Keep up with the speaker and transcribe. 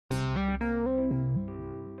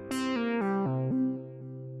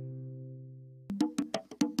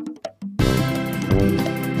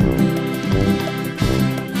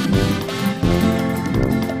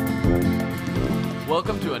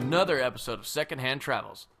another episode of Secondhand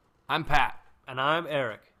Travels. I'm Pat. And I'm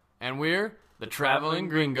Eric. And we're the Traveling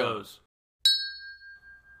Gringos.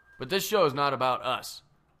 But this show is not about us.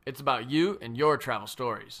 It's about you and your travel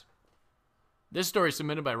stories. This story is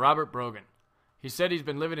submitted by Robert Brogan. He said he's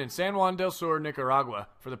been living in San Juan del Sur, Nicaragua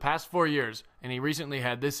for the past 4 years, and he recently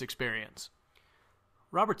had this experience.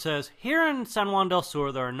 Robert says, here in San Juan del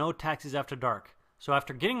Sur, there are no taxis after dark. So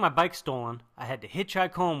after getting my bike stolen, I had to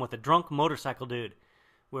hitchhike home with a drunk motorcycle dude.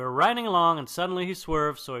 We were riding along and suddenly he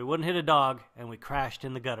swerved so he wouldn't hit a dog and we crashed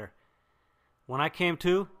in the gutter. When I came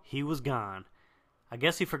to, he was gone. I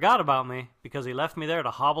guess he forgot about me because he left me there to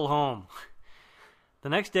hobble home. The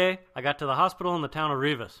next day, I got to the hospital in the town of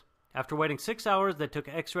Rivas. After waiting 6 hours, they took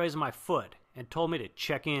x-rays of my foot and told me to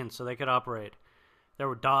check in so they could operate. There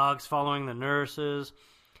were dogs following the nurses,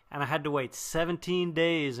 and I had to wait 17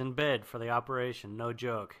 days in bed for the operation, no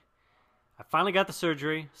joke. I finally got the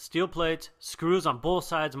surgery, steel plates, screws on both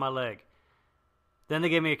sides of my leg. Then they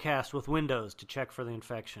gave me a cast with windows to check for the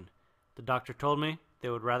infection. The doctor told me they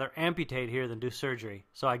would rather amputate here than do surgery,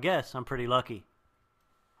 so I guess I'm pretty lucky.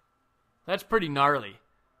 That's pretty gnarly.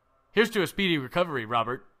 Here's to a speedy recovery,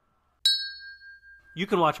 Robert. You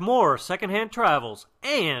can watch more Secondhand Travels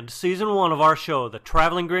and Season 1 of our show, The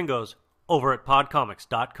Traveling Gringos, over at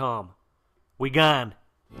PodComics.com. We gone.